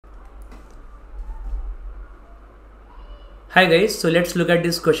Hi guys, so let's look at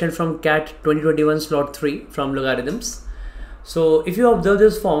this question from CAT 2021 slot 3 from Logarithms. So if you observe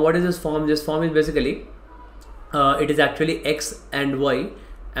this form, what is this form? This form is basically, it is actually x and y,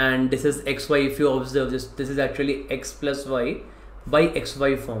 and this is xy. If you observe this, this is actually x plus y by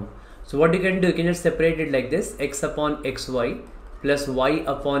xy form. So what you can do, you can just separate it like this, x upon xy plus y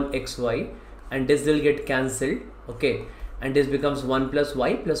upon xy, and this will get cancelled, okay, and this becomes 1 plus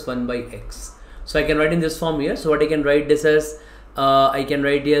y plus 1 by x. So I can write in this form here. So what I can write this as, I can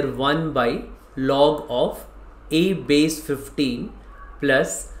write here 1 by log of a base 15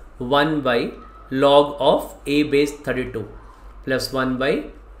 plus 1 by log of a base 32 plus 1 by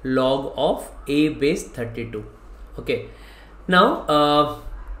log of a base 32. Okay, now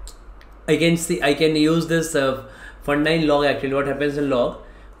I can use this fundine log. Actually, what happens in log,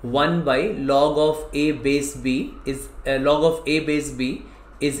 1 by log of a base b is log of a base b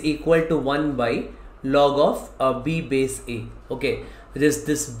is equal to 1 by log of b base a. Okay,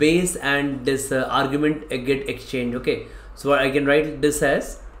 this base and this argument get exchanged. Okay, so I can write this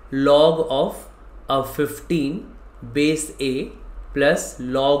as log of 15 base a plus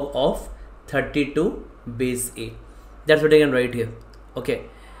log of 32 base a. That's what I can write here. Okay,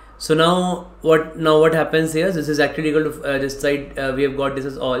 so now what happens here, this is actually equal to this side, we have got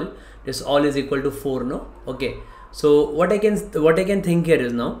this all is equal to 4, no? Okay, so what I can think here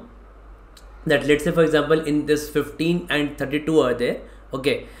is now that, let's say for example, in this 15 and 32 are there,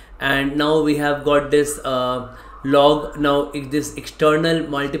 okay, and now we have got this log, now this external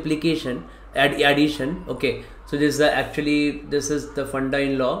multiplication addition, okay, so this is this is the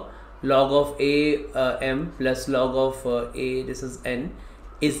fundine log of a m plus log of a, this is n,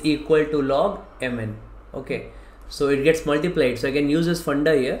 is equal to log mn. Okay, so it gets multiplied, so I can use this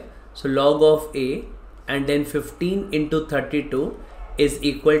funda here. So log of a and then 15 into 32 is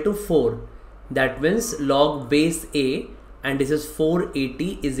equal to 4. That means log base a, and this is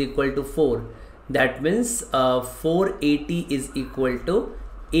 480 is equal to 4. That means 480 is equal to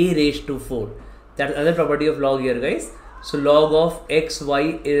a raised to 4. That's another property of log here, guys. So log of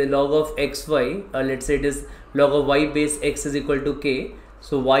xy, log of xy, let's say it is log of y base x is equal to k.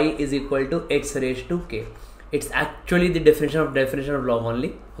 So y is equal to x raised to k. It's actually the definition of log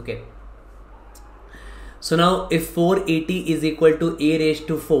only. Okay. So now if 480 is equal to a raised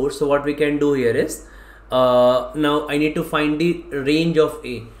to 4, so what we can do here is, now I need to find the range of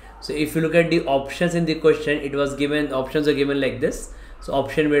a. So if you look at the options in the question, it was given, options are given like this. So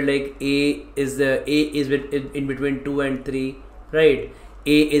option where like a is in between 2 and 3, right?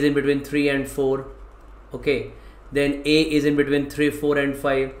 A is in between 3 and 4. Okay. Then a is in between 3, 4 and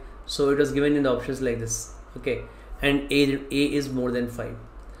 5. So it was given in the options like this. Okay. And a is more than 5.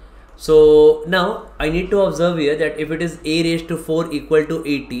 So now I need to observe here that if it is a raised to 4 equal to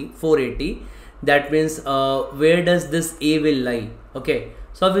 480, that means where does this a will lie? Okay,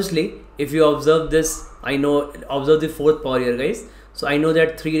 so obviously if you observe this, observe the fourth power here, guys. So I know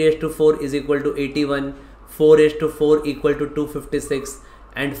that 3 raised to 4 is equal to 81, 4 raised to 4 equal to 256,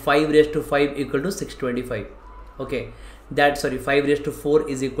 and 5 raised to 5 equal to 625. Okay, 5 raised to 4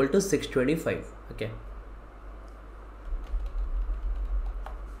 is equal to 625. Okay.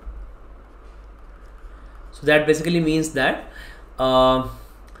 So that basically means that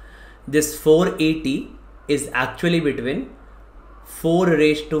this 480 is actually between 4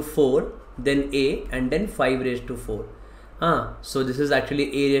 raised to 4, then a, and then 5 raised to 4. So this is actually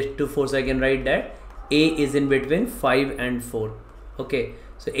a raised to 4. So I can write that a is in between 5 and 4. Okay.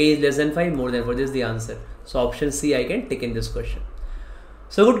 So a is less than 5, more than 4. This is the answer. So option C I can take in this question.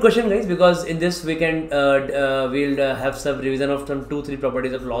 So good question, guys, because in this we can we'll have some revision of some 2-3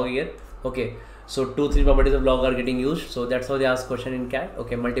 properties of log here. Okay. So 2-3 properties of log are getting used. So that's how they ask question in CAT.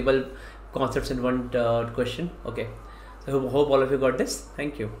 Okay, multiple concepts in one question. Okay, so I hope all of you got this.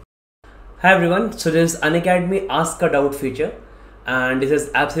 Thank you. Hi everyone. So this is Unacademy Ask a Doubt feature, and this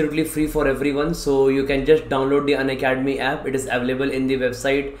is absolutely free for everyone. So you can just download the Unacademy app. It is available in the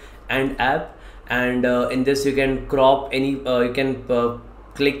website and app. And in this you can crop any, you can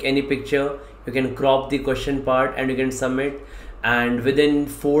click any picture. You can crop the question part and you can submit. And within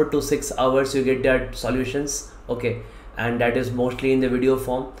 4 to 6 hours you get that solutions. Okay, and that is mostly in the video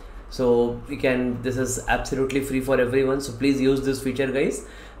form. So you can, this is absolutely free for everyone, so please use this feature, guys.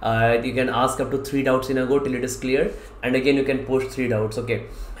 You can ask up to 3 doubts in a go till it is clear, and again you can post 3 doubts. Okay,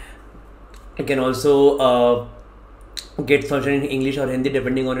 you can also get solution in English or Hindi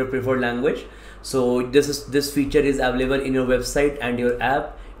depending on your preferred language. So this feature is available in your website and your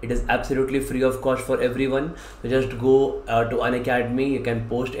app. It is absolutely free of cost for everyone. So just go to Unacademy, you can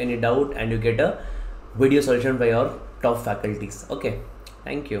post any doubt and you get a video solution by your top faculties. Okay,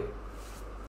 thank you.